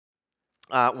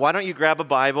Why don't you grab a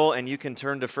Bible and you can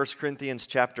turn to 1 Corinthians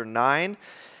chapter 9,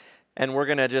 and we're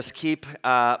going to just keep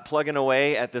plugging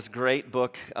away at this great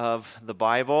book of the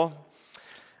Bible.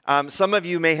 Some of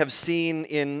you may have seen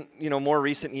in more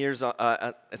recent years,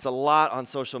 it's a lot on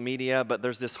social media, but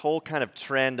there's this whole kind of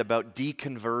trend about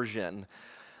deconversion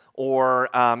or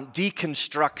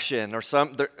deconstruction, or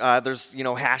there's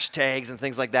hashtags and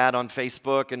things like that on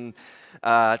Facebook and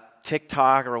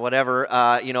TikTok or whatever.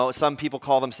 Some people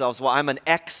call themselves, well, I'm an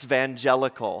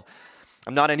ex-evangelical.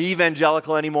 I'm not an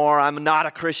evangelical anymore. I'm not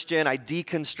a Christian. I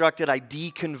deconstructed, I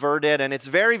deconverted, and it's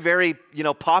very, very,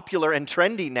 popular and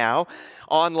trendy now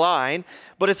online,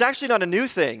 but it's actually not a new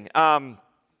thing.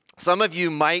 Some of you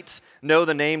might know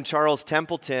the name Charles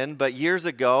Templeton, but years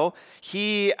ago,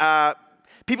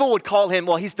 people would call him,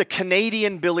 he's the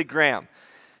Canadian Billy Graham.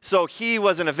 So he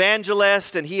was an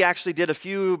evangelist, and he actually did a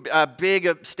few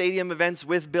big stadium events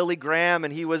with Billy Graham,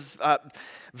 and he was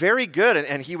very good,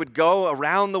 and he would go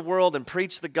around the world and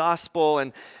preach the gospel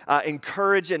and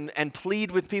encourage and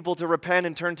plead with people to repent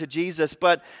and turn to Jesus.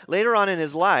 But later on in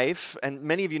his life, and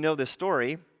many of you know this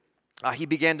story, he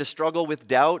began to struggle with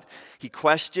doubt. He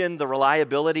questioned the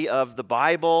reliability of the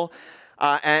Bible.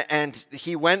 And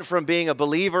he went from being a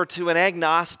believer to an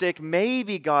agnostic,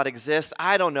 maybe God exists,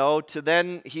 I don't know, to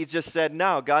then he just said,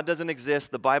 no, God doesn't exist,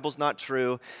 the Bible's not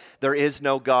true, there is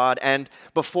no God. And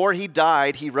before he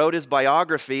died, he wrote his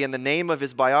biography, and the name of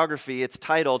his biography, it's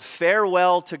titled,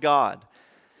 Farewell to God.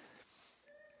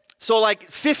 So like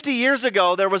 50 years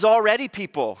ago, there was already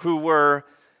people who were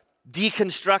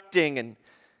deconstructing and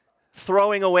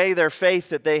throwing away their faith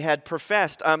that they had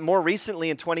professed. More recently,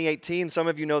 in 2018, some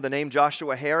of you know the name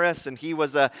Joshua Harris, and he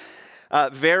was a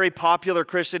very popular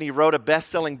Christian. He wrote a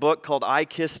best-selling book called I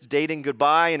Kissed Dating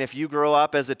Goodbye, and if you grew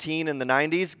up as a teen in the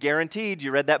 90s, guaranteed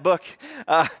you read that book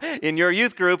in your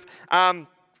youth group.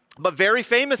 But very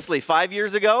famously, 5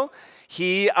 years ago,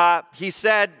 he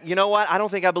said, you know what, I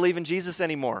don't think I believe in Jesus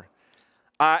anymore.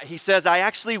 He says, I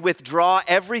actually withdraw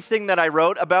everything that I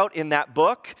wrote about in that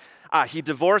book. He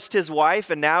divorced his wife,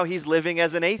 and now he's living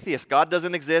as an atheist. God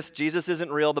doesn't exist. Jesus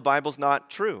isn't real. The Bible's not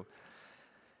true.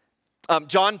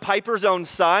 John Piper's own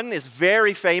son is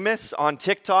very famous on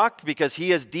TikTok because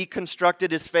he has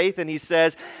deconstructed his faith, and he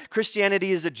says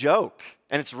Christianity is a joke,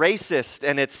 and it's racist,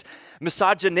 and it's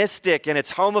misogynistic, and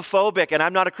it's homophobic, and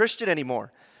I'm not a Christian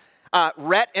anymore.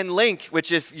 Rhett and Link,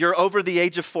 which if you're over the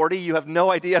age of 40, you have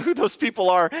no idea who those people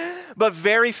are, but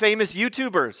very famous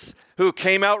YouTubers who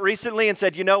came out recently and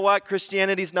said, you know what,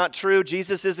 Christianity's not true,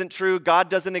 Jesus isn't true, God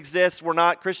doesn't exist, we're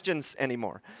not Christians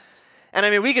anymore.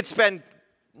 And we could spend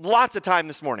lots of time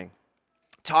this morning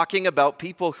talking about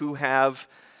people who have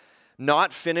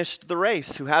not finished the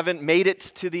race, who haven't made it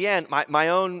to the end. My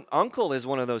own uncle is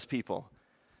one of those people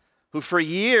who for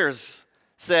years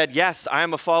said, yes, I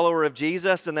am a follower of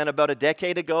Jesus, and then about a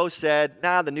decade ago said,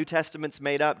 the New Testament's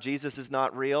made up, Jesus is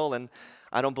not real, and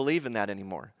I don't believe in that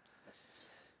anymore.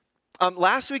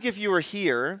 Last week, if you were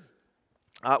here,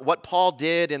 what Paul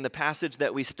did in the passage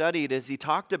that we studied is he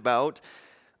talked about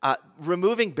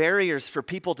removing barriers for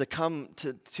people to come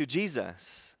to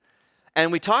Jesus.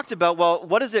 And we talked about,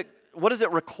 what does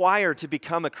it require to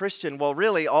become a Christian? Well,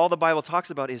 really, all the Bible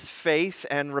talks about is faith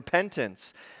and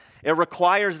repentance. It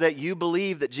requires that you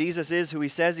believe that Jesus is who he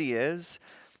says he is,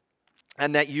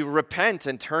 and that you repent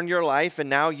and turn your life, and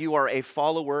now you are a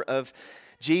follower of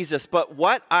Jesus. But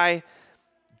what I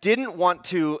didn't want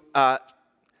to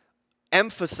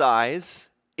emphasize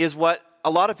is what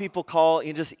a lot of people call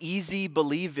just easy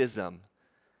believism.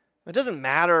 It doesn't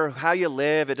matter how you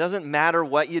live. It doesn't matter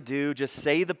what you do. Just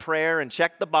say the prayer and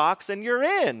check the box, and you're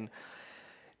in.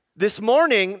 This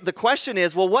morning, the question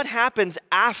is, what happens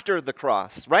after the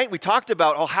cross, right? We talked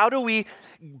about, how do we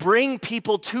bring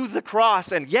people to the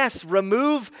cross? And yes,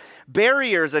 remove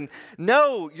barriers. And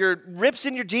no, your rips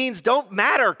in your jeans don't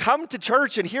matter. Come to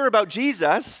church and hear about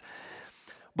Jesus.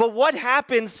 But what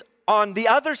happens on the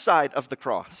other side of the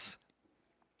cross?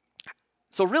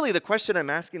 So really, the question I'm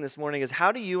asking this morning is,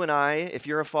 how do you and I, if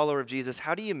you're a follower of Jesus,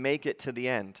 how do you make it to the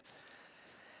end?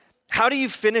 How do you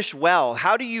finish well?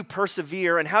 How do you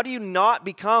persevere? And how do you not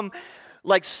become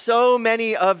like so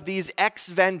many of these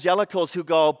ex-evangelicals who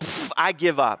go, I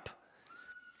give up?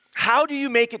 How do you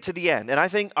make it to the end? And I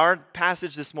think our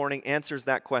passage this morning answers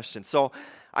that question. So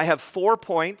I have 4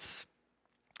 points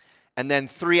and then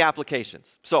 3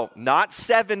 applications. So not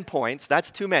 7 points,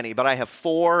 that's too many, but I have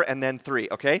 4 and then 3,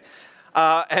 okay?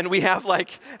 And we have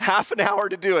like half an hour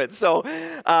to do it. So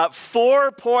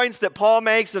 4 points that Paul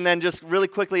makes, and then just really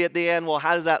quickly at the end,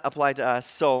 how does that apply to us?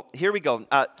 So here we go.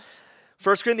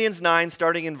 1 Corinthians 9,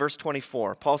 starting in verse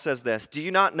 24, Paul says this, do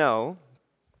you not know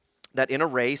that in a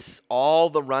race, all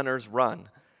the runners run,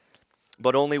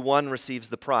 but only one receives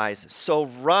the prize. So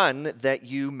run that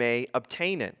you may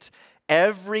obtain it.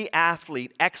 Every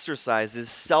athlete exercises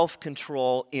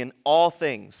self-control in all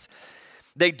things.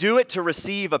 They do it to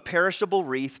receive a perishable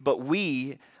wreath, but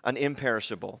we an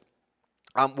imperishable.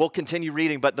 We'll continue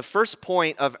reading, but the first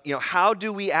point of, how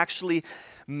do we actually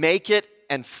make it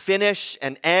and finish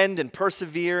and end and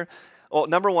persevere? Well,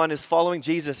 number one is following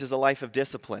Jesus is a life of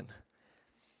discipline.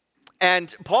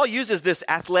 And Paul uses this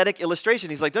athletic illustration.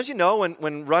 He's like, don't you know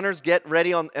when runners get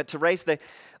ready to race,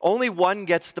 only one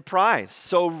gets the prize.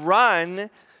 So run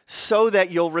so that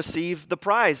you'll receive the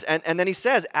prize. And then he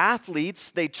says,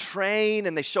 athletes, they train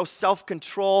and they show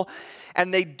self-control,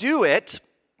 and they do it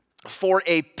for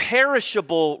a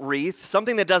perishable wreath,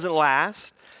 something that doesn't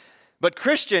last. But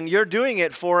Christian, you're doing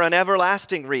it for an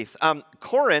everlasting wreath.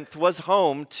 Corinth was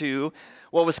home to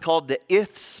what was called the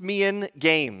Isthmian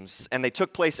Games, and they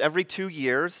took place every 2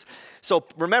 years. So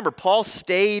remember, Paul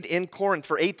stayed in Corinth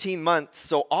for 18 months,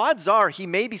 so odds are he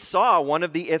maybe saw one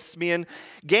of the Isthmian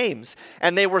Games.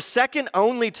 And they were second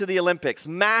only to the Olympics,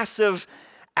 massive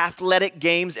athletic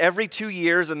games every 2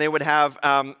 years, and they would have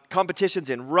competitions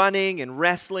in running and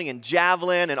wrestling and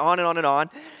javelin and on and on and on.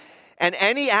 And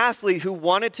any athlete who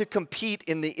wanted to compete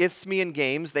in the Isthmian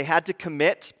Games, they had to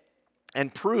commit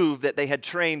and prove that they had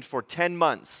trained for 10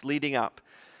 months leading up.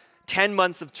 10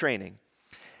 months of training.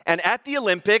 And at the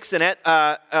Olympics and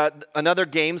at another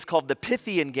games called the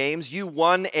Pythian Games, you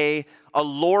won a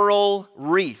laurel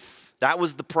wreath. That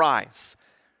was the prize,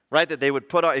 right? That they would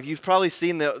put on. If you've probably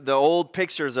seen the old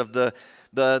pictures of the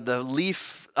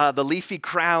leafy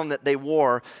crown that they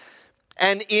wore.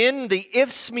 And in the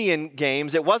Isthmian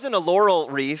Games, it wasn't a laurel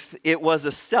wreath, it was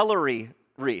a celery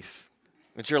wreath.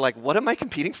 Which you're like, what am I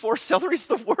competing for? Celery's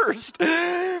the worst.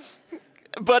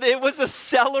 But it was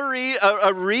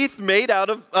a wreath made out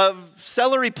of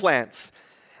celery plants.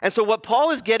 And so what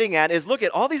Paul is getting at is, look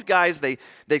at all these guys, they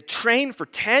train for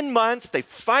 10 months, they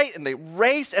fight and they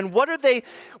race, and what are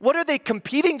they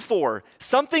competing for?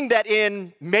 Something that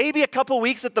in maybe a couple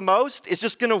weeks at the most is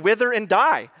just gonna wither and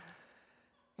die.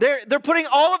 They're putting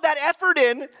all of that effort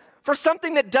in for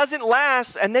something that doesn't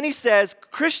last. And then he says,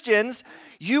 Christians,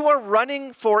 you are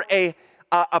running for a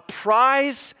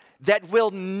prize that will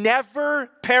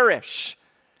never perish.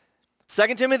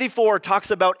 2 Timothy 4 talks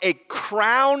about a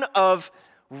crown of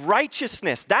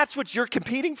righteousness. That's what you're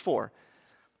competing for.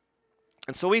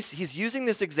 And so he's using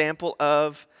this example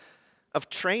of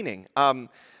training. I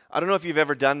don't know if you've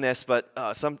ever done this, but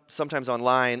sometimes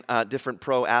online, different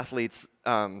pro athletes,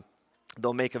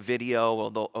 they'll make a video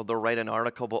or they'll write an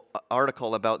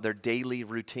article about their daily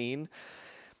routine.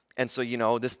 And so,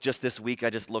 this week I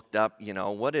just looked up,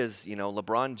 what is,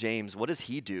 LeBron James, what does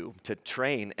he do to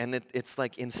train? And it's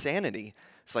like insanity.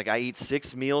 It's like I eat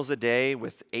 6 meals a day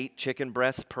with 8 chicken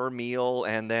breasts per meal,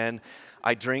 and then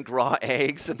I drink raw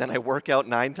eggs, and then I work out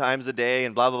 9 times a day,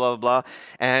 and blah, blah, blah, blah.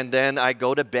 And then I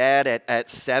go to bed at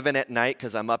 7 at night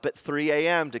because I'm up at 3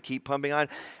 a.m. to keep pumping on.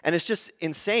 And it's just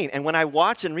insane. And when I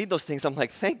watch and read those things, I'm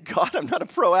like, thank God I'm not a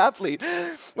pro athlete.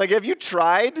 Like, have you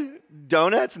tried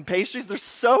donuts and pastries? They're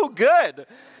so good.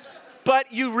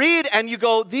 But you read and you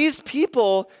go, these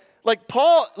people, like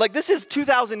Paul, like this is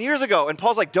 2,000 years ago. And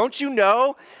Paul's like, don't you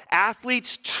know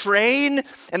athletes train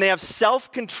and they have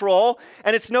self-control?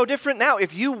 And it's no different now.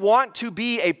 If you want to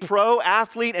be a pro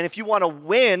athlete and if you want to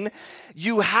win,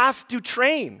 you have to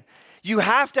train. You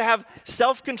have to have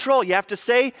self-control. You have to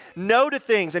say no to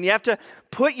things and you have to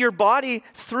put your body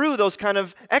through those kind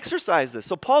of exercises.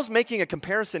 So Paul's making a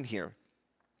comparison here.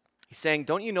 He's saying,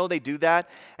 don't you know they do that?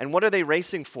 And what are they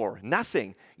racing for?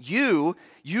 Nothing. You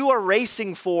are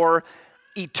racing for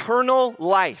eternal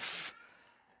life.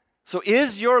 So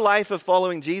is your life of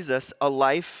following Jesus a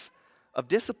life of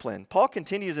discipline? Paul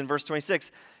continues in verse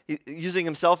 26, using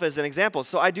himself as an example.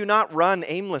 So I do not run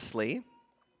aimlessly.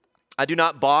 I do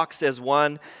not box as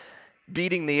one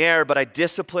beating the air, but I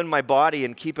discipline my body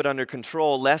and keep it under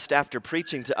control, lest after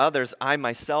preaching to others, I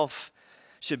myself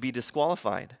should be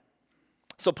disqualified.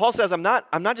 So Paul says, I'm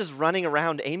not just running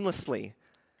around aimlessly.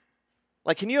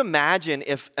 Like, can you imagine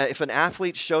if an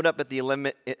athlete showed up at the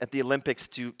Olympics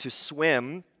to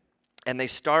swim, and they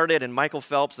started, and Michael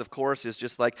Phelps, of course, is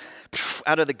just like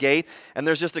out of the gate, and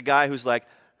there's just a guy who's like,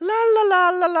 la la la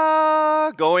la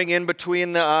la, going in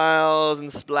between the aisles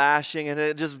and splashing,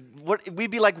 and we'd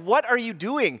be like, what are you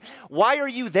doing? Why are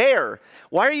you there?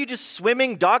 Why are you just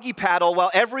swimming doggy paddle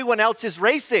while everyone else is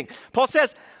racing? Paul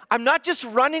says, I'm not just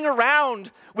running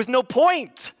around with no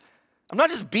point. I'm not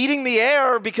just beating the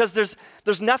air because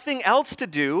there's nothing else to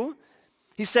do.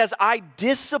 He says, I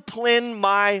discipline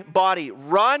my body.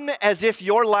 Run as if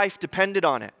your life depended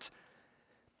on it.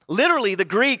 Literally, the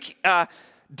Greek,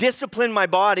 discipline my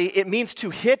body, it means to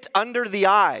hit under the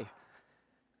eye.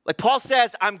 Like Paul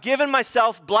says, I'm giving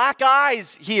myself black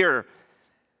eyes here.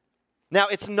 Now,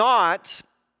 it's not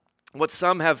what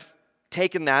some have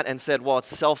taken that and said, well, it's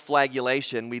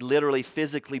self-flagellation. We literally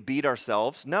physically beat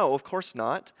ourselves. No, of course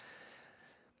not.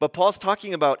 But Paul's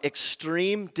talking about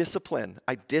extreme discipline.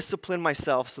 I discipline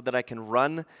myself so that I can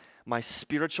run my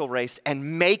spiritual race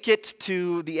and make it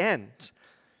to the end.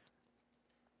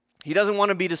 He doesn't want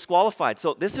to be disqualified.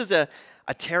 So this is a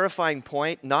terrifying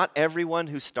point. Not everyone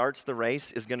who starts the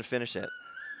race is going to finish it.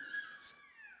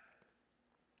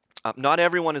 Not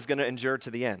everyone is going to endure to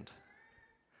the end.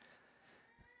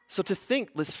 So to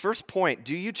think, this first point,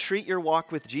 do you treat your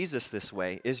walk with Jesus this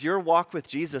way? Is your walk with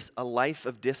Jesus a life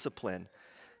of discipline?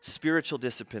 Spiritual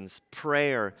disciplines,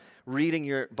 prayer, reading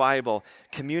your Bible,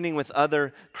 communing with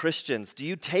other Christians. Do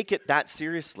you take it that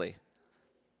seriously?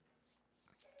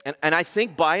 And I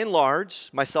think by and large,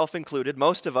 myself included,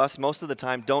 most of us, most of the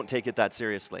time, don't take it that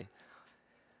seriously.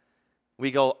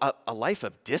 We go, a life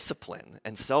of discipline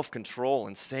and self-control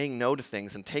and saying no to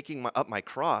things and taking up my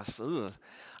cross. Ugh.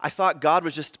 I thought God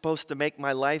was just supposed to make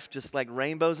my life just like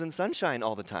rainbows and sunshine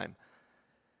all the time.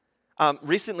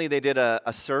 Recently, they did a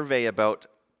survey about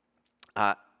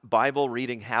Bible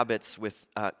reading habits with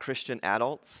Christian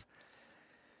adults.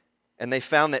 And they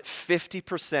found that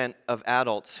 50% of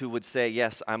adults who would say,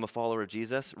 yes, I'm a follower of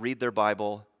Jesus, read their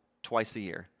Bible twice a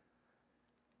year.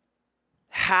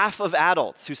 Half of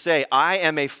adults who say, I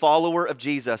am a follower of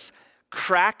Jesus,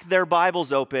 crack their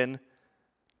Bibles open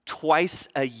twice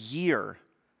a year.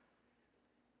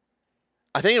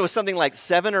 I think it was something like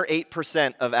 7 or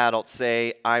 8% of adults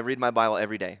say, I read my Bible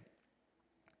every day.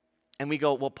 And we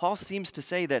go, well, Paul seems to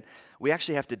say that we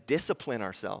actually have to discipline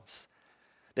ourselves,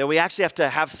 that we actually have to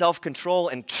have self-control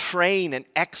and train and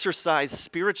exercise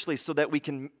spiritually so that we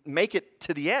can make it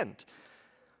to the end.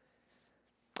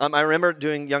 I remember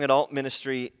doing young adult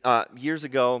ministry years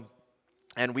ago,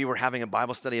 and we were having a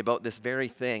Bible study about this very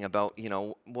thing, about,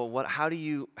 well, how do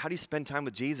you spend time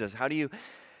with Jesus? How do you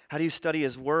study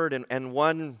His Word? And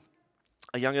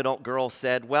a young adult girl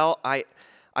said, well, I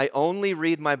only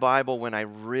read my Bible when I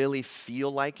really feel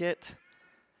like it,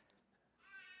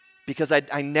 because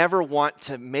I never want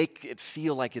to make it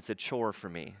feel like it's a chore for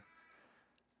me.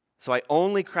 So I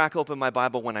only crack open my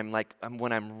Bible when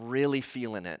I'm really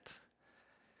feeling it.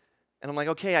 And I'm like,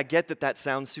 okay, I get that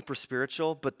sounds super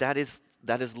spiritual, but that is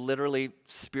literally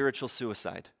spiritual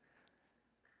suicide.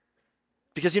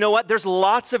 Because you know what? There's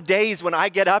lots of days when I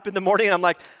get up in the morning and I'm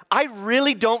like, I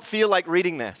really don't feel like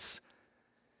reading this.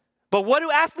 But what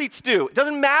do athletes do? It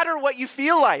doesn't matter what you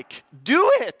feel like. Do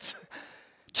it.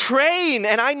 Train.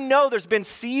 And I know there's been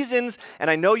seasons, and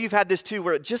I know you've had this too,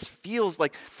 where it just feels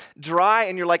like dry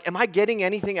and you're like, am I getting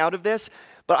anything out of this?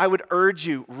 But I would urge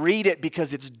you, read it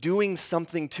because it's doing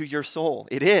something to your soul.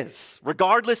 It is,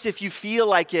 regardless if you feel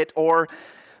like it or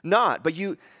not. But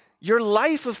your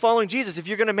life of following Jesus, if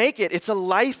you're going to make it, it's a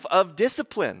life of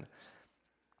discipline.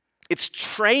 It's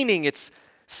training. It's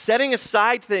setting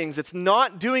aside things. It's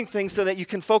not doing things so that you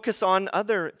can focus on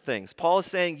other things. Paul is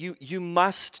saying you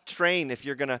must train if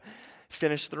you're going to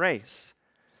finish the race.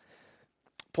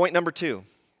 Point number 2.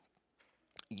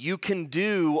 You can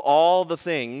do all the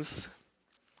things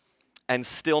and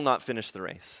still not finish the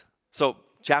race. So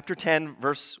chapter 10,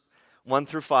 verse 1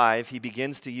 through 5, he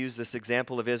begins to use this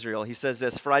example of Israel. He says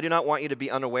this, "For I do not want you to be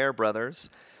unaware, brothers,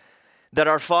 that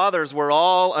our fathers were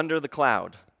all under the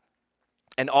cloud,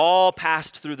 and all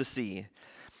passed through the sea,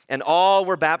 and all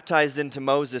were baptized into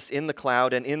Moses in the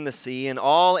cloud and in the sea, and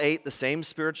all ate the same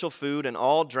spiritual food, and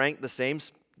all drank the same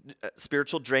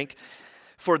spiritual drink,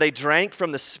 for they drank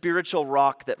from the spiritual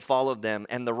rock that followed them,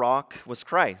 and the rock was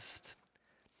Christ.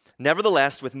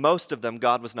 Nevertheless, with most of them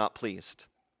God was not pleased,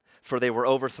 for they were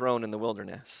overthrown in the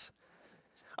wilderness."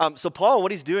 So Paul,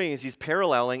 what he's doing is he's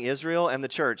paralleling Israel and the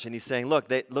church, and he's saying,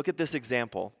 look at this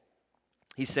example.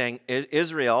 He's saying,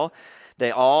 Israel,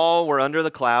 they all were under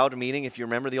the cloud, meaning if you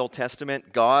remember the Old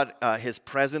Testament, God, His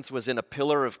presence was in a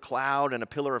pillar of cloud and a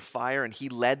pillar of fire, and He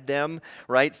led them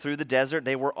right through the desert.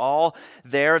 They were all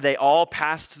there. They all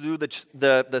passed through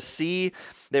the sea.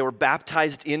 They were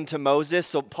baptized into Moses.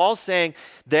 So Paul's saying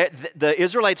that the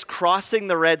Israelites crossing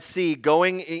the Red Sea,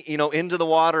 going into the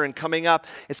water and coming up,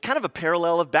 it's kind of a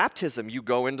parallel of baptism. You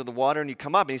go into the water and you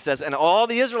come up. And he says, and all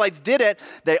the Israelites did it.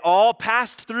 They all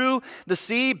passed through the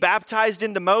sea, baptized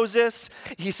into Moses.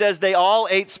 He says they all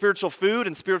ate spiritual food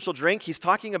and spiritual drink. He's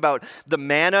talking about the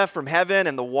manna from heaven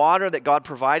and the water that God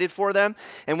provided for them.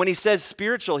 And when he says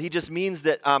spiritual, he just means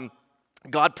that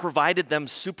God provided them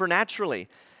supernaturally.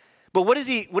 But what is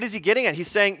he getting at? He's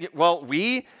saying, well,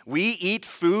 we eat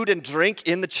food and drink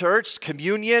in the church,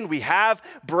 communion, we have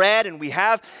bread and we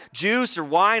have juice or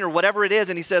wine or whatever it is.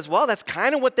 And he says, well, that's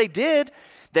kind of what they did.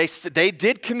 They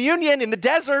did communion in the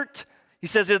desert. He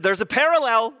says there's a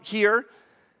parallel here.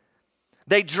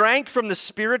 They drank from the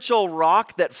spiritual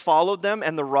rock that followed them,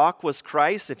 and the rock was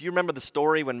Christ. If you remember the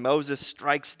story when Moses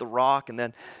strikes the rock and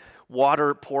then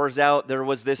water pours out, there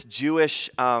was this Jewish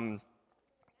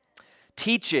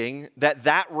teaching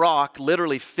that rock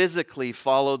literally physically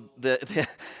followed the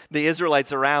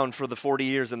Israelites around for the 40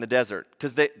 years in the desert.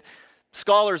 Because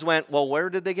scholars went, well, where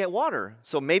did they get water?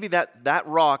 So maybe that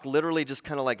rock literally just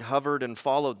kind of like hovered and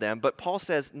followed them. But Paul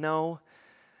says, no,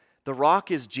 the rock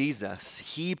is Jesus.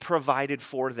 He provided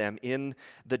for them in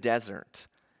the desert.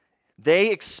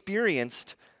 They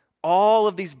experienced all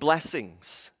of these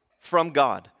blessings from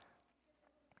God.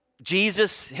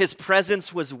 Jesus, his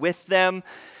presence was with them.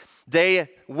 They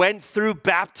went through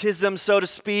baptism, so to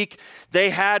speak.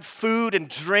 They had food and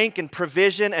drink and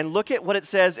provision. And look at what it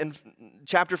says in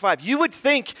chapter 5. You would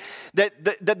think that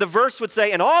the verse would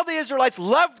say, and all the Israelites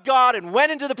loved God and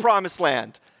went into the promised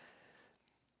land.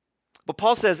 But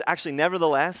Paul says, actually,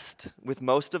 nevertheless, with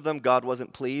most of them, God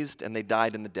wasn't pleased and they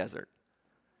died in the desert.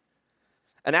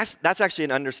 And that's actually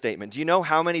an understatement. Do you know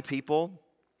how many people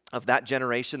of that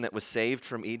generation that was saved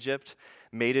from Egypt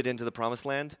made it into the promised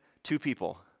land? 2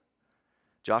 people.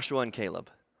 Joshua and Caleb.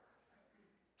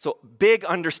 So big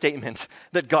understatement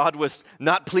that God was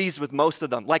not pleased with most of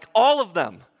them, like all of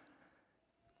them.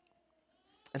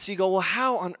 And so you go, well,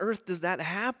 how on earth does that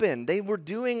happen? They were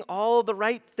doing all the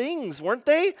right things, weren't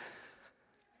they?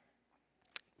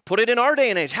 Put it in our day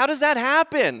and age. How does that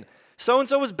happen?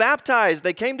 So-and-so was baptized.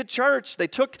 They came to church. They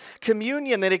took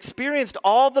communion. They experienced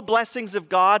all the blessings of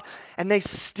God, and they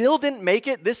still didn't make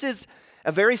it. This is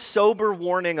a very sober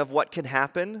warning of what can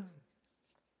happen.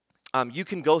 You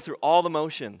can go through all the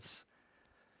motions.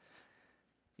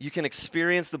 You can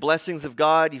experience the blessings of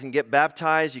God. You can get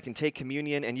baptized. You can take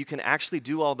communion. And you can actually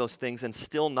do all those things and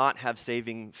still not have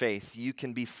saving faith. You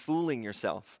can be fooling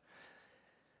yourself.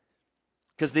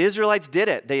 Because the Israelites did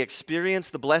it. They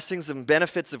experienced the blessings and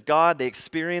benefits of God. They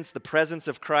experienced the presence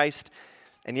of Christ.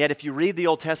 And yet, if you read the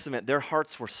Old Testament, their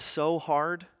hearts were so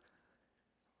hard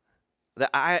that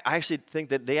I actually think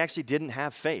that they actually didn't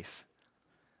have faith.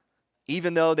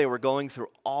 Even though they were going through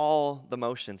all the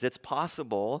motions. It's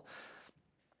possible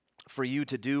for you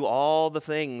to do all the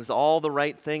things, all the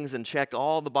right things, and check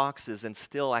all the boxes and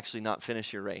still actually not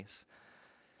finish your race.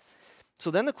 So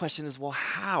then the question is, well,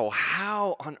 how?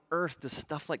 How on earth does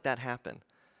stuff like that happen?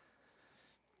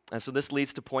 And so this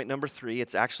leads to point number 3.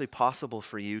 It's actually possible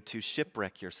for you to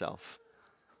shipwreck yourself.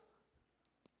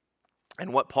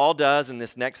 And what Paul does in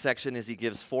this next section is he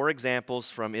gives 4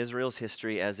 examples from Israel's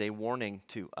history as a warning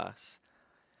to us.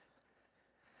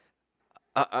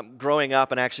 Growing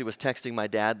up, and actually was texting my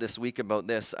dad this week about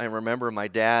this, I remember my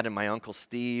dad and my Uncle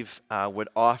Steve would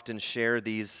often share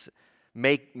these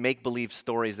make-believe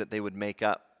stories that they would make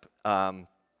up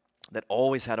that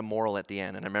always had a moral at the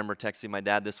end. And I remember texting my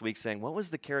dad this week saying, what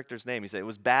was the character's name? He said, it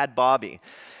was Bad Bobby.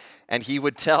 And he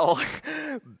would tell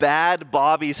Bad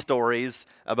Bobby stories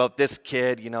about this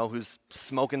kid, who's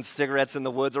smoking cigarettes in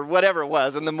the woods or whatever it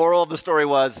was. And the moral of the story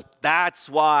was, that's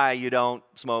why you don't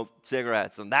smoke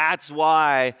cigarettes. And that's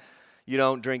why you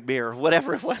don't drink beer,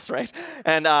 whatever it was, right?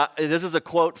 And this is a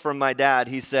quote from my dad.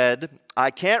 He said, I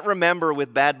can't remember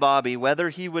with Bad Bobby whether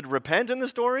he would repent in the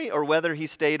story or whether he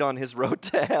stayed on his road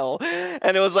to hell.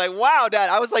 And it was like, wow, Dad,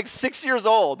 I was like 6 years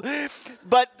old.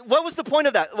 But what was the point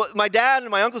of that? My dad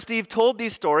and my Uncle Steve told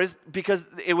these stories because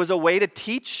it was a way to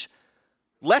teach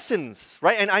lessons,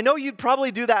 right? And I know you'd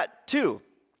probably do that too.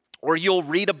 Or you'll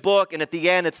read a book and at the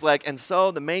end it's like, and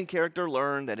so the main character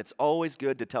learned that it's always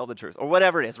good to tell the truth, or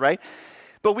whatever it is, right?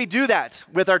 But we do that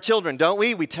with our children, don't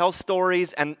we? We tell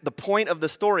stories, and the point of the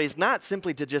story is not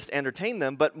simply to just entertain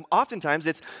them, but oftentimes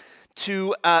it's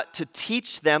to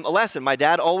teach them a lesson. My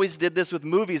dad always did this with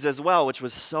movies as well, which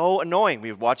was so annoying.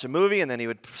 We would watch a movie, and then he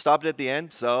would stop it at the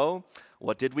end. So,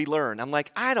 what did we learn? I'm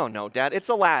like, I don't know, Dad. It's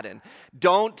Aladdin.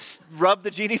 Don't rub the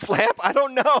genie's lamp. I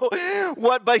don't know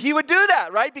what, but he would do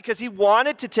that, right? Because he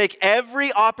wanted to take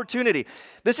every opportunity.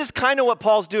 This is kind of what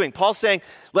Paul's doing. Paul's saying,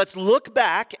 let's look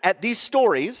back at these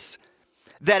stories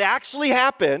that actually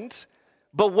happened,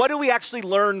 but what do we actually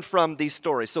learn from these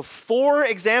stories? So 4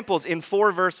 examples in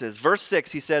 4 verses. Verse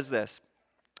 6, he says this,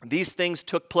 these things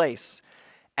took place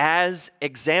as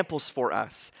examples for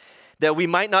us, that we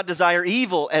might not desire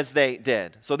evil as they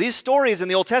did. So these stories in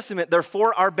the Old Testament, they're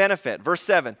for our benefit. Verse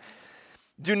 7,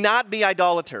 Do not be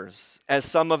idolaters, as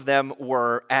some of them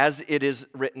were. As it is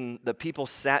written, the people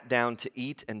sat down to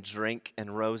eat and drink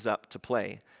and rose up to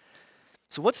play.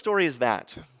 So what story is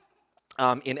that?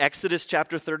 In Exodus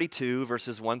chapter 32,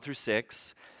 verses 1 through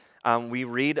 6, we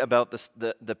read about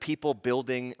the people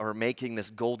building or making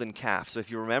this golden calf. So if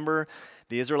you remember,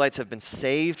 the Israelites have been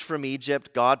saved from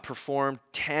Egypt. God performed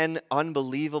 10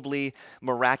 unbelievably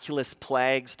miraculous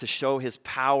plagues to show his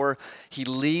power. He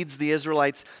leads the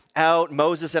Israelites out.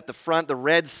 Moses at the front, the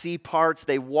Red Sea parts.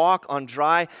 They walk on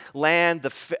dry land. The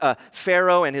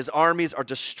Pharaoh and his armies are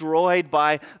destroyed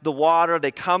by the water.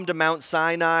 They come to Mount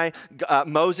Sinai.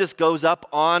 Moses goes up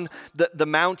on the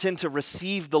mountain to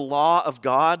receive the law of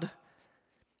God.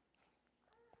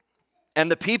 And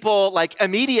the people,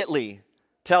 immediately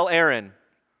tell Aaron,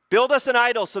 build us an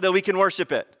idol so that we can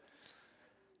worship it.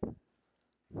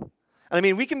 I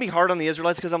mean, we can be hard on the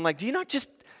Israelites because I'm like, do you not just,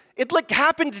 it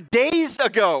happened days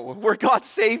ago where God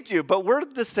saved you, but we're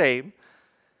the same.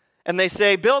 And they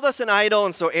say, build us an idol.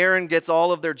 And so Aaron gets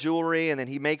all of their jewelry, and then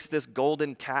he makes this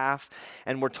golden calf.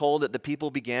 And we're told that the people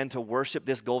began to worship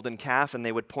this golden calf, and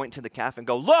they would point to the calf and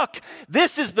go, look,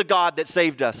 this is the God that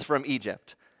saved us from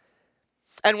Egypt.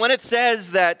 And when it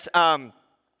says that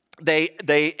they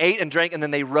ate and drank and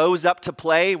then they rose up to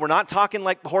play, we're not talking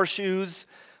like horseshoes.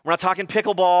 We're not talking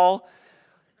pickleball.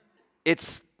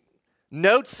 It's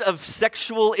notes of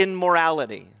sexual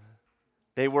immorality.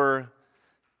 They were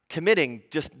committing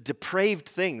just depraved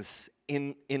things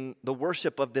in the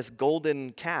worship of this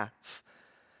golden calf.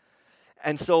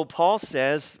 And so Paul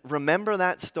says, remember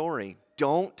that story.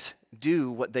 Don't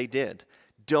do what they did.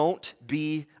 Don't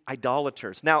be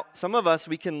idolaters. Now, some of us,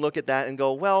 we can look at that and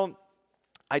go, well,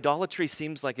 idolatry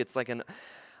seems like it's like an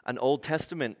Old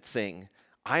Testament thing.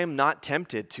 I am not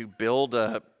tempted to build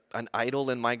an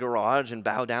idol in my garage and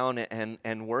bow down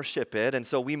and worship it. And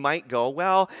so we might go,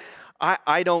 well,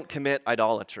 I don't commit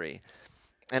idolatry.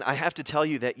 And I have to tell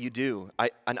you that you do.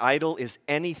 An idol is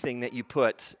anything that you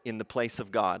put in the place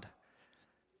of God.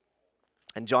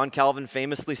 And John Calvin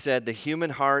famously said, the human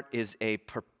heart is a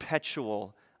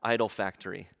perpetual idol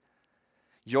factory.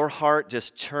 Your heart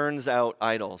just churns out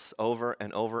idols over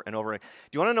and over and over. Do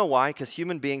you want to know why? Because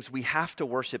human beings, we have to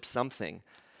worship something.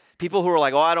 People who are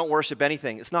like, oh, I don't worship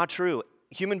anything. It's not true.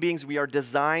 Human beings, we are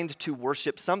designed to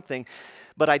worship something.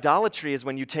 But idolatry is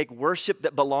when you take worship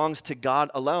that belongs to God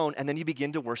alone and then you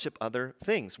begin to worship other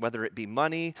things, whether it be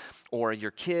money or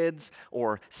your kids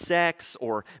or sex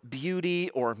or beauty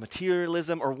or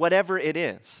materialism or whatever it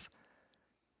is.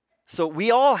 So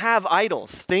we all have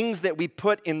idols, things that we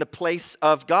put in the place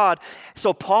of God.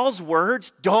 So Paul's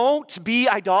words, don't be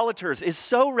idolaters, is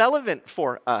so relevant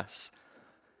for us.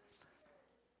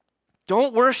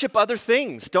 Don't worship other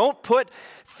things. Don't put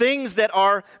things that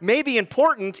are maybe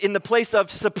important in the place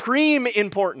of supreme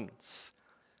importance.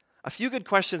 A few good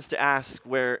questions to ask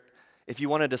where if you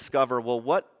want to discover, well,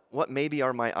 what maybe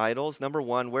are my idols? Number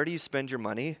one, where do you spend your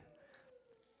money?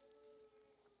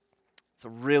 It's a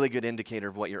really good indicator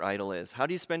of what your idol is. How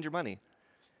do you spend your money?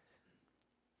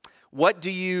 What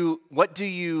do you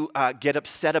get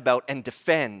upset about and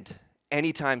defend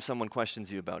anytime someone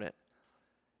questions you about it?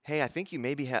 Hey, I think you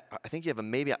have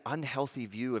maybe an unhealthy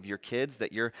view of your kids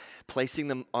that you're placing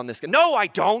them on this. No, I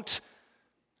don't.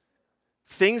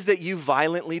 Things that you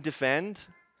violently defend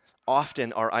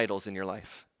often are idols in your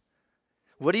life.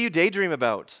 What do you daydream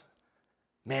about?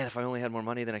 Man, if I only had more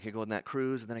money, then I could go on that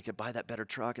cruise, and then I could buy that better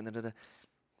truck, and then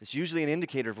it's usually an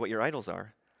indicator of what your idols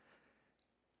are.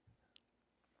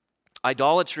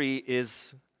 Idolatry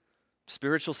is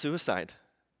spiritual suicide.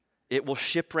 It will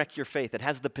shipwreck your faith. It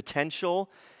has the potential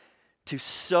to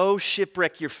so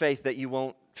shipwreck your faith that you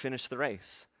won't finish the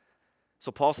race.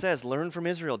 So Paul says, learn from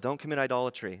Israel, don't commit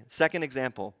idolatry. Second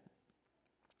example,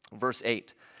 verse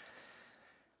 8.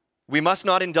 We must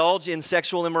not indulge in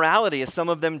sexual immorality, as some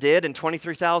of them did, and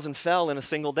 23,000 fell in a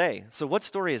single day. So what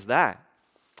story is that?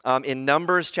 In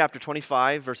Numbers chapter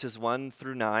 25, verses 1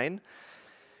 through 9,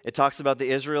 it talks about the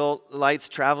Israelites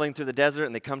traveling through the desert,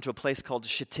 and they come to a place called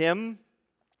Shittim.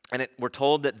 And we're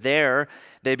told that there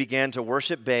they began to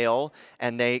worship Baal,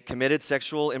 and they committed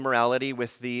sexual immorality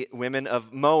with the women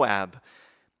of Moab.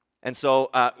 And so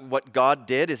what God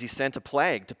did is he sent a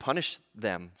plague to punish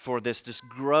them for this just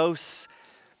gross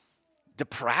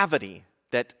depravity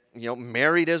that,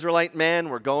 married Israelite men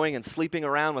were going and sleeping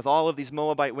around with all of these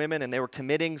Moabite women, and they were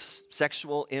committing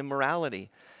sexual immorality.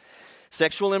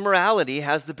 Sexual immorality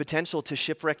has the potential to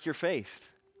shipwreck your faith.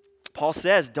 Paul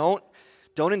says, don't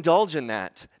indulge in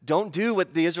that. Don't do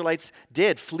what the Israelites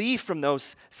did. Flee from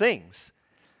those things.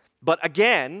 But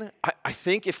again, I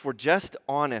think if we're just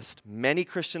honest, many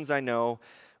Christians I know,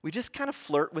 we just kind of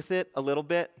flirt with it a little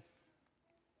bit.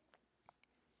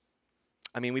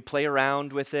 I mean, we play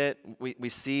around with it. We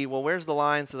see, well, where's the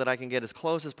line so that I can get as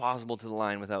close as possible to the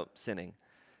line without sinning?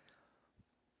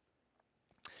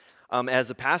 As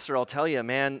a pastor, I'll tell you,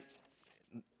 man,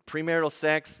 premarital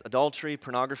sex, adultery,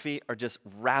 pornography are just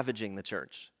ravaging the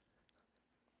church.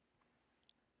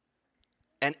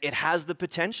 And it has the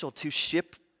potential to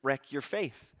shipwreck your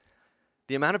faith.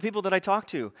 The amount of people that I talk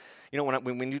to,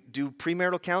 when you do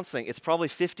premarital counseling, it's probably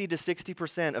 50 to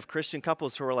 60% of Christian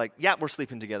couples who are like, yeah, we're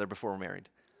sleeping together before we're married.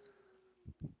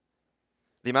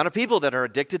 The amount of people that are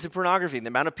addicted to pornography, the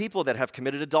amount of people that have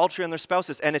committed adultery on their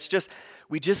spouses, and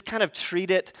we just kind of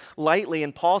treat it lightly,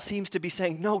 and Paul seems to be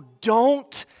saying, no,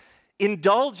 don't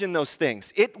indulge in those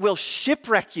things. It will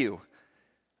shipwreck you.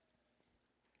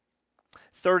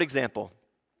 Third example,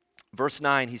 verse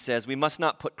 9, he says, we must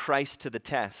not put Christ to the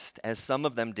test, as some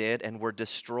of them did and were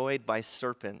destroyed by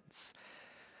serpents.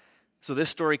 So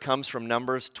this story comes from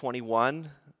Numbers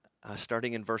 21,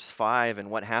 starting in verse 5,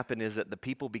 and what happened is that the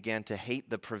people began to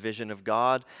hate the provision of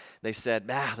God. They said,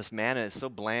 this manna is so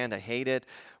bland, I hate it.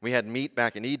 We had meat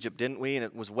back in Egypt, didn't we? And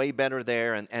it was way better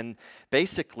there. And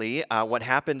basically, what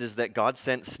happened is that God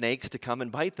sent snakes to come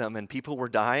and bite them, and people were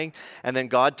dying. And then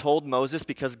God told Moses,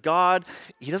 because God,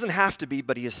 he doesn't have to be,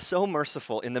 but he is so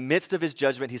merciful. In the midst of his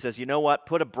judgment, he says, you know what?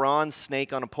 Put a bronze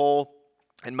snake on a pole.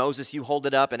 And Moses, you hold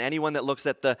it up, and anyone that looks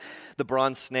at the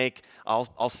bronze snake,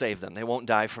 I'll save them. They won't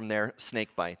die from their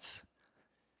snake bites.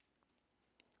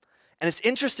 And it's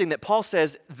interesting that Paul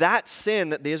says that sin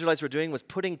that the Israelites were doing was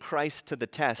putting Christ to the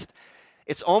test.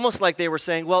 It's almost like they were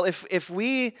saying, well, if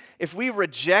we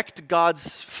reject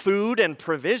God's food and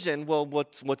provision, well,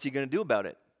 what's he going to do about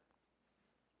it?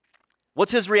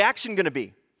 What's his reaction going to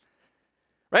be?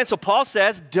 Right? So Paul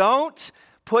says, don't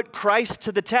put Christ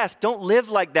to the test. Don't live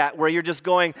like that where you're just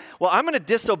going, well, I'm going to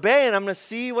disobey and I'm going to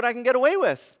see what I can get away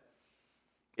with.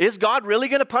 Is God really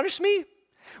going to punish me?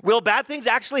 Will bad things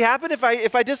actually happen if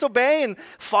I disobey and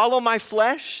follow my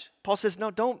flesh? Paul says,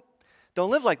 no, don't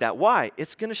live like that. Why?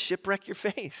 It's going to shipwreck your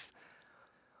faith.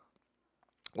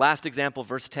 Last example,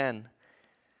 verse 10.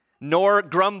 Nor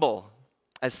grumble,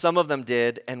 as some of them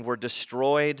did, and were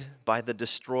destroyed by the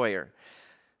destroyer.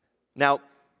 Now,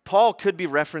 Paul could be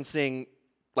referencing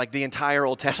like the entire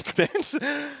Old Testament.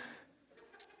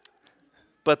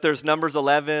 But there's Numbers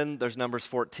 11, there's Numbers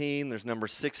 14, there's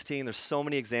Numbers 16. There's so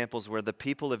many examples where the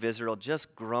people of Israel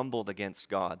just grumbled against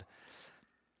God.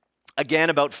 Again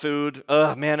about food,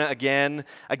 manna again.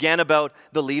 Again about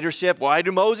the leadership. Why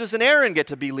do Moses and Aaron get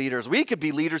to be leaders? We could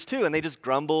be leaders too. And they just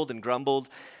grumbled and grumbled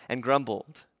and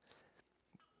grumbled.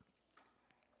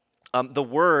 The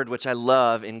word, which I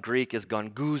love in Greek, is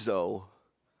gonguzo.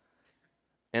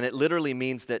 And it literally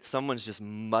means that someone's just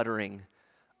muttering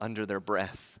under their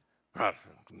breath.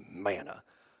 Manna.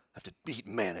 I have to eat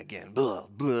manna again. Blah,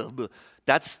 blah, blah.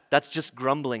 That's just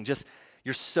grumbling.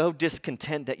 You're so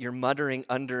discontent that you're muttering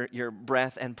under your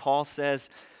breath. And Paul says,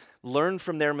 learn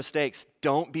from their mistakes.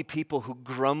 Don't be people who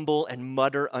grumble and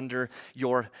mutter under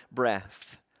your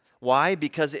breath. Why?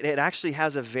 Because it actually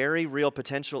has a very real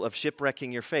potential of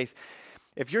shipwrecking your faith.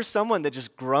 If you're someone that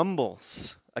just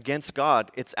grumbles against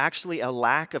God, it's actually a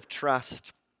lack of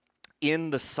trust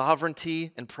in the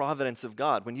sovereignty and providence of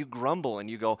God. When you grumble and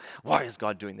you go, why is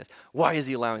God doing this? Why is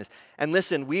he allowing this? And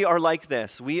listen, we are like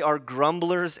this. We are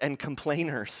grumblers and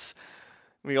complainers.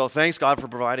 We go, thanks God for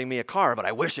providing me a car, but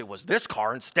I wish it was this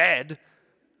car instead.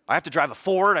 I have to drive a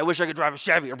Ford. I wish I could drive a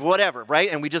Chevy or whatever, right?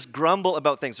 And we just grumble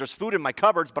about things. There's food in my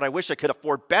cupboards, but I wish I could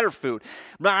afford better food.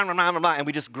 Blah, blah, blah, blah, blah. And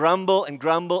we just grumble and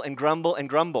grumble and grumble and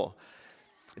grumble.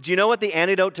 Do you know what the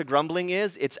antidote to grumbling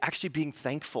is? It's actually being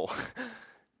thankful.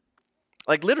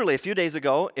 Like literally a few days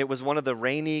ago, it was one of the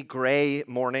rainy, gray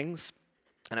mornings,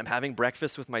 and I'm having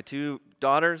breakfast with my two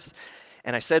daughters,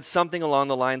 and I said something along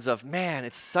the lines of, man,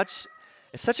 it's such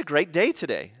a great day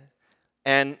today.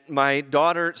 And my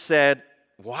daughter said,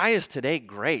 why is today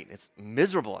great? It's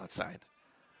miserable outside.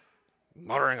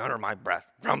 Muttering under my breath,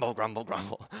 grumble, grumble,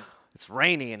 grumble. It's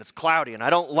rainy and it's cloudy and I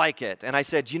don't like it. And I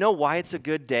said, you know why it's a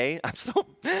good day? I'm so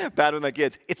bad with my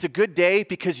kids. It's a good day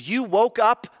because you woke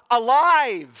up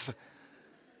alive.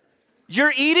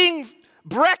 You're eating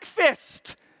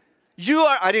breakfast.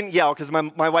 I didn't yell because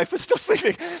my wife was still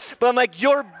sleeping. But I'm like,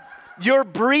 you're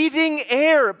breathing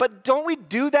air. But don't we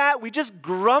do that? We just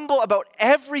grumble about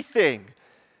everything.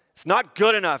 It's not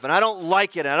good enough, and I don't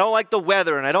like it, and I don't like the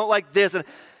weather, and I don't like this. And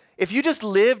if you just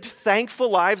lived thankful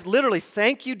lives, literally,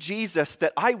 thank you, Jesus,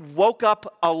 that I woke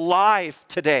up alive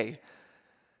today.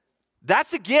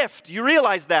 That's a gift. You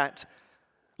realize that.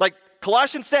 Like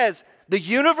Colossians says, the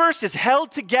universe is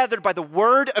held together by the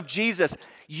word of Jesus.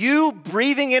 You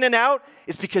breathing in and out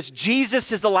is because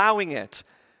Jesus is allowing it.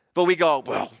 But we go,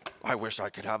 well, I wish I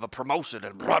could have a promotion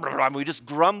and blah, blah, blah. And we just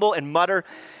grumble and mutter.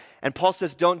 And Paul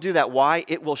says, don't do that. Why?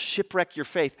 It will shipwreck your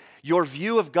faith. Your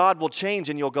view of God will change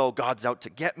and you'll go, God's out to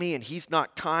get me and he's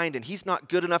not kind and he's not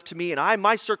good enough to me and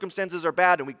my circumstances are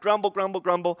bad, and we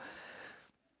grumble.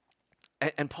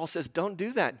 And Paul says, don't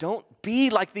do that. Don't be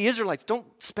like the Israelites. Don't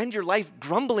spend your life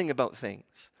grumbling about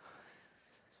things.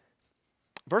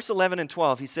 Verse 11 and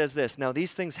 12, he says this, now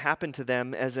these things happened to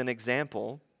them as an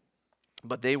example,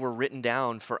 but they were written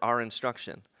down for our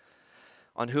instruction,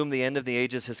 on whom the end of the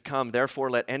ages has come.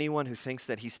 Therefore, let anyone who thinks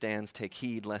that he stands take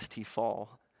heed lest he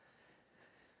fall.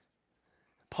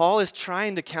 Paul is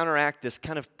trying to counteract this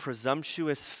kind of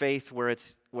presumptuous faith where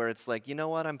it's like, you know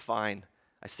what, I'm fine.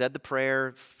 I said the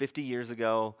prayer 50 years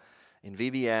ago in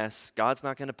VBS. God's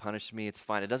not going to punish me. It's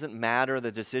fine. It doesn't matter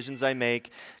the decisions I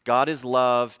make. God is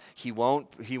love. He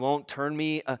won't turn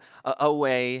me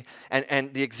away.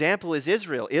 And the example is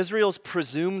Israel. Israel's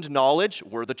presumed knowledge,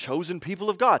 we're the chosen people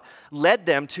of God, led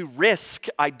them to risk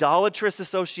idolatrous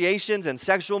associations and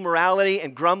sexual morality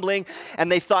and grumbling,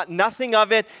 and they thought nothing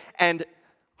of it, and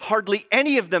hardly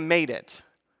any of them made it.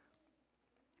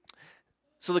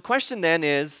 So the question then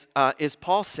is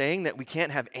Paul saying that we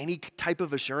can't have any type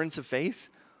of assurance of faith?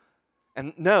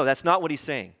 And no, that's not what he's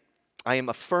saying. I am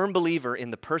a firm believer in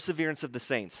the perseverance of the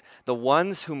saints. The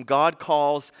ones whom God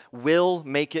calls will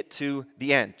make it to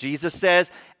the end. Jesus says,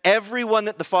 everyone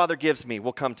that the Father gives me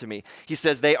will come to me. He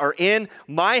says, they are in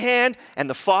my hand and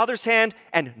the Father's hand,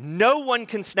 and no one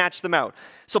can snatch them out.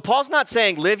 So Paul's not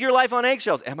saying, live your life on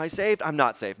eggshells. Am I saved? I'm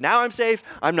not saved. Now I'm saved.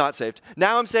 I'm not saved.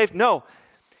 Now I'm saved. No.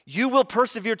 You will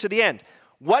persevere to the end.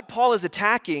 What Paul is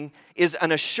attacking is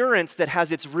an assurance that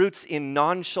has its roots in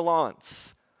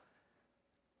nonchalance.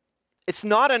 It's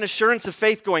not an assurance of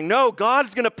faith going, no, God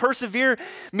is going to persevere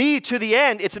me to the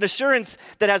end. It's an assurance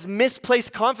that has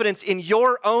misplaced confidence in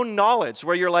your own knowledge,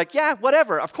 where you're like, yeah,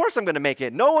 whatever, of course I'm going to make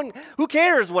it. Who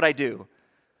cares what I do?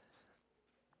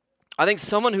 I think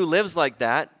someone who lives like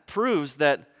that proves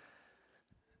that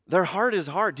their heart is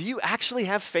hard. Do you actually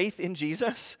have faith in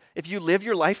Jesus if you live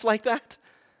your life like that?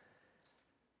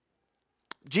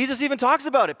 Jesus even talks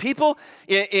about it. People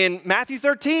in Matthew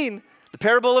 13, the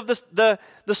parable of the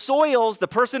soils, the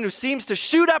person who seems to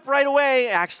shoot up right away,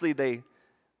 actually they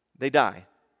die.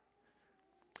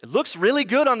 It looks really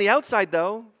good on the outside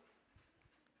though.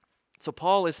 So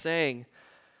Paul is saying,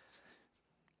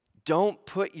 don't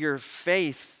put your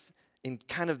faith in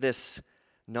kind of this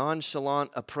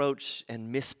nonchalant approach and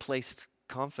misplaced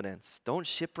confidence. Don't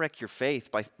shipwreck your faith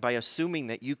by assuming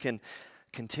that you can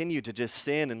continue to just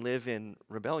sin and live in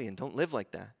rebellion. Don't live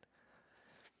like that.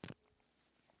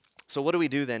 So what do we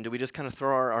do then? Do we just kind of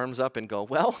throw our arms up and go,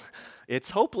 well,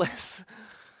 it's hopeless?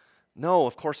 No,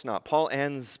 of course not. Paul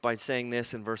ends by saying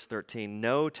this in verse 13,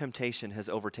 no temptation has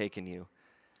overtaken you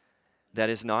that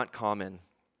is not common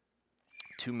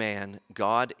to man.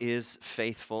 God is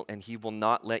faithful, and he will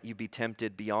not let you be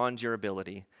tempted beyond your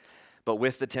ability. But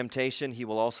with the temptation, he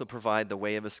will also provide the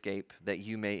way of escape that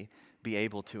you may be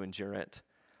able to endure it.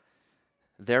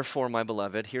 Therefore, my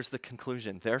beloved, here's the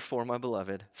conclusion. Therefore, my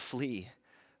beloved, flee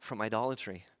from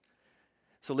idolatry.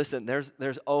 So listen, there's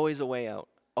always a way out.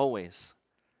 Always.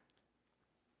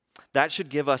 That should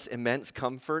give us immense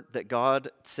comfort that God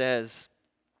says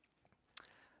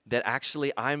that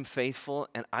actually I'm faithful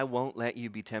and I won't let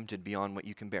you be tempted beyond what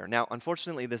you can bear. Now,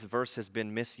 unfortunately, this verse has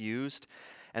been misused,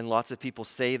 and lots of people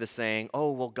say the saying,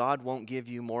 oh, well, God won't give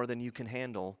you more than you can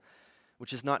handle,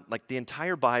 which is not, like, the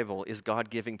entire Bible is God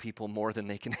giving people more than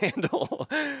they can handle.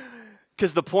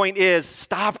 Because the point is,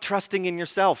 stop trusting in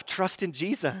yourself, trust in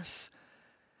Jesus.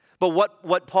 But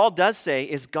what Paul does say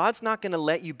is God's not going to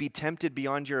let you be tempted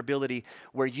beyond your ability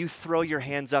where you throw your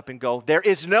hands up and go, there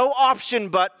is no option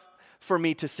but for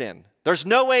me to sin. There's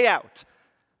no way out.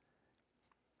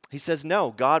 He says,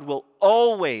 no, God will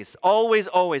always, always,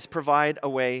 always provide a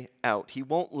way out. He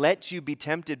won't let you be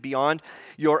tempted beyond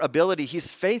your ability.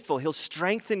 He's faithful. He'll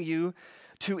strengthen you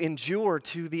to endure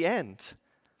to the end.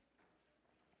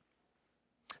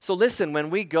 So listen,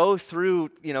 when we go through,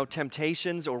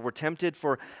 temptations, or we're tempted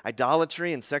for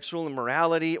idolatry and sexual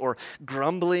immorality or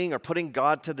grumbling or putting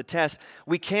God to the test,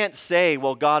 we can't say,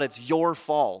 well, God, it's your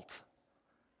fault.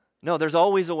 No, there's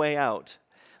always a way out.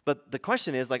 But the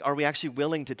question is, are we actually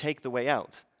willing to take the way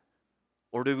out?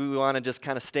 Or do we want to just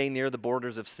kind of stay near the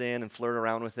borders of sin and flirt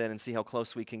around with it and see how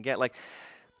close we can get?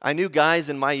 I knew guys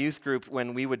in my youth group,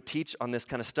 when we would teach on this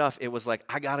kind of stuff, it was like,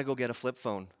 I got to go get a flip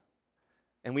phone.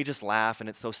 And we just laugh, and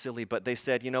it's so silly. But they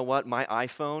said, you know what? My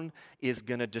iPhone is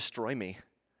going to destroy me.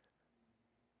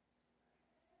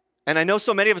 And I know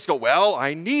so many of us go, well,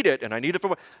 I need it, and I need it for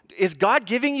what? Is God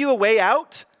giving you a way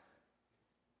out?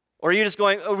 Or are you just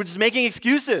going, oh, we're just making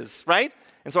excuses, right?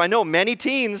 And so I know many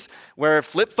teens where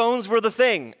flip phones were the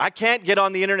thing. I can't get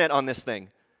on the internet on this thing.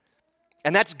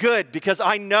 And that's good because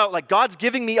I know, like, God's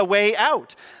giving me a way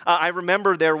out. I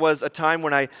remember there was a time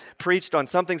when I preached on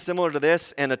something similar to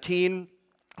this, and a teen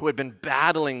who had been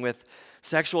battling with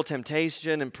sexual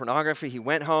temptation and pornography, he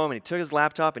went home and he took his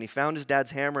laptop and he found his dad's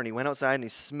hammer and he went outside and he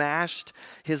smashed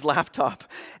his laptop.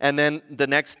 And then the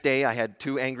next day I had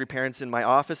 2 angry parents in my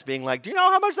office being like, do you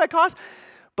know how much that cost?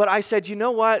 But I said, you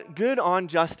know what? Good on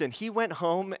Justin. He went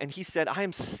home and he said, I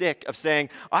am sick of saying,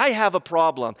 I have a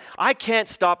problem. I can't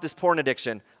stop this porn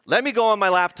addiction. Let me go on my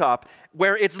laptop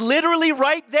where it's literally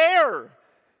right there.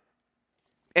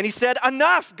 And he said,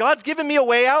 enough. God's given me a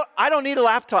way out. I don't need a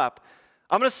laptop.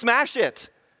 I'm going to smash it.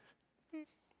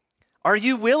 Are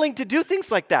you willing to do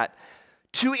things like that?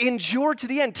 To endure to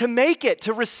the end, to make it,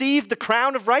 to receive the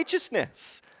crown of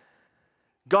righteousness.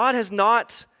 God has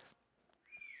not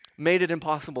made it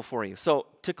impossible for you. So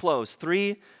to close,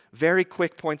 3 very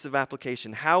quick points of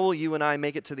application. How will you and I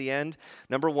make it to the end?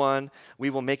 Number 1, we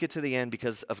will make it to the end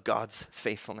because of God's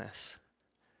faithfulness.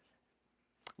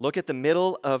 Look at the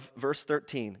middle of verse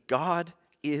 13. God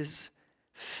is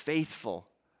faithful.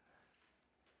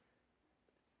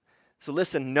 So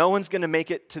listen, no one's going to make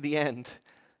it to the end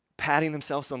patting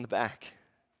themselves on the back.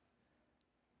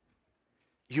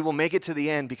 You will make it to the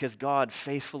end because God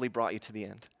faithfully brought you to the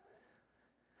end.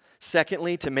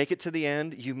 Secondly, to make it to the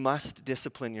end, you must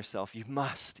discipline yourself. You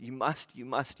must.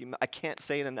 I can't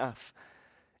say it enough.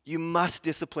 You must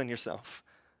discipline yourself.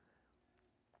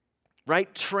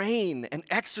 Right? Train and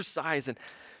exercise and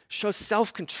show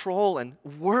self-control and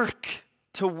work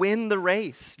to win the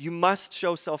race. You must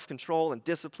show self-control and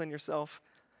discipline yourself.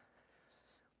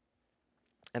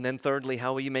 And then thirdly,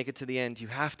 how will you make it to the end? You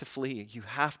have to flee. You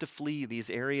have to flee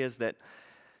these areas that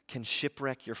can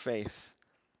shipwreck your faith.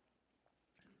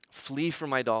 Flee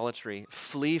from idolatry.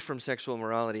 Flee from sexual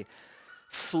immorality.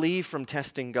 Flee from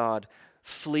testing God.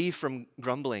 Flee from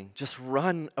grumbling. Just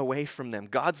run away from them.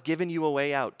 God's given you a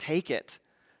way out. Take it.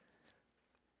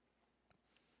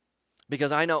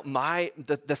 Because I know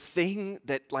the thing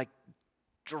that like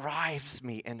drives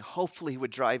me and hopefully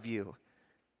would drive you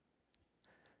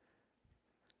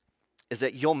is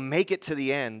that you'll make it to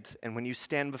the end, and when you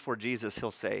stand before Jesus,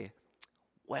 he'll say,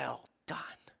 well done.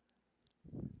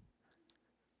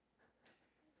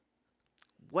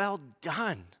 Well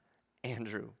done,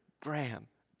 Andrew, Graham,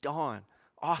 Dawn,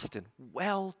 Austin.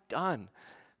 Well done,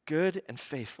 good and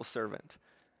faithful servant.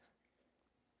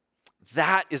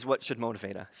 That is what should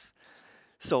motivate us.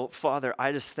 So, Father,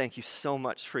 I just thank you so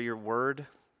much for your word.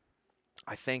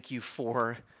 I thank you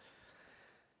for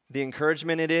the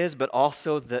encouragement it is, but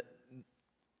also the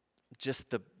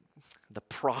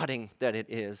prodding that it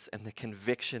is and the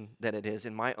conviction that it is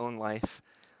in my own life.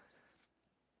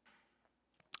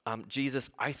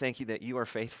 Jesus, I thank you that you are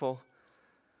faithful.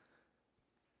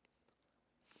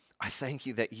 I thank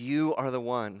you that you are the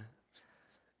one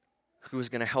who is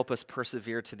going to help us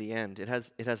persevere to the end. It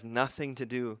has nothing to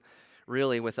do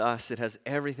really with us. It has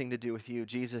everything to do with you.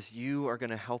 Jesus, you are going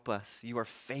to help us. You are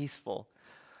faithful.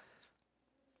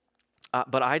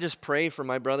 But I just pray for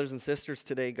my brothers and sisters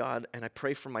today, God, and I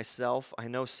pray for myself. I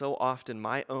know so often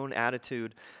my own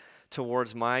attitude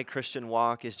towards my Christian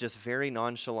walk is just very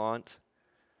nonchalant,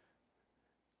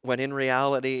 when in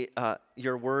reality,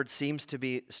 your word seems to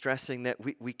be stressing that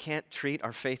we can't treat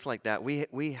our faith like that.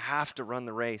 We have to run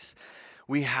the race.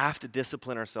 We have to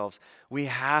discipline ourselves. We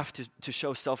have to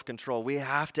show self-control. We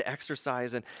have to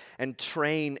exercise and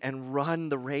train and run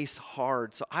the race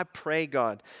hard. So I pray,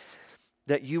 God,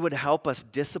 that you would help us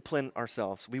discipline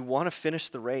ourselves. We want to finish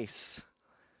the race.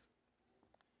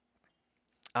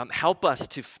 Help us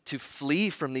to flee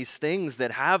from these things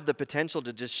that have the potential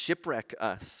to just shipwreck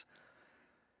us.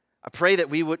 I pray that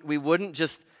we wouldn't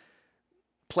just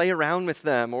play around with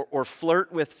them or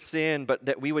flirt with sin, but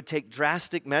that we would take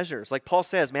drastic measures. Like Paul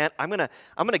says, man, I'm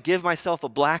gonna give myself a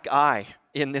black eye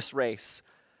in this race.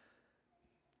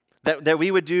 That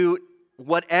we would do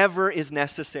whatever is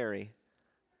necessary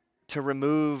to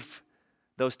remove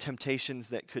those temptations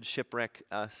that could shipwreck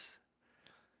us.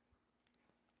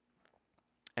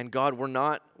 And God, we're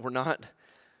not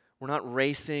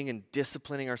racing and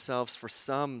disciplining ourselves for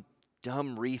some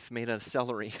dumb wreath made out of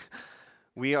celery.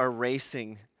 We are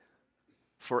racing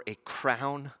for a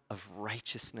crown of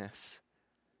righteousness.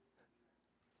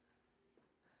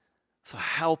 So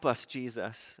help us,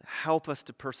 Jesus. Help us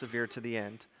to persevere to the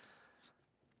end.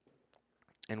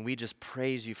 And we just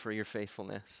praise you for your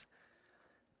faithfulness.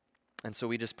 And so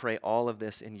we just pray all of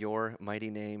this in your mighty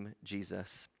name,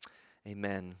 Jesus.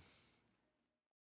 Amen.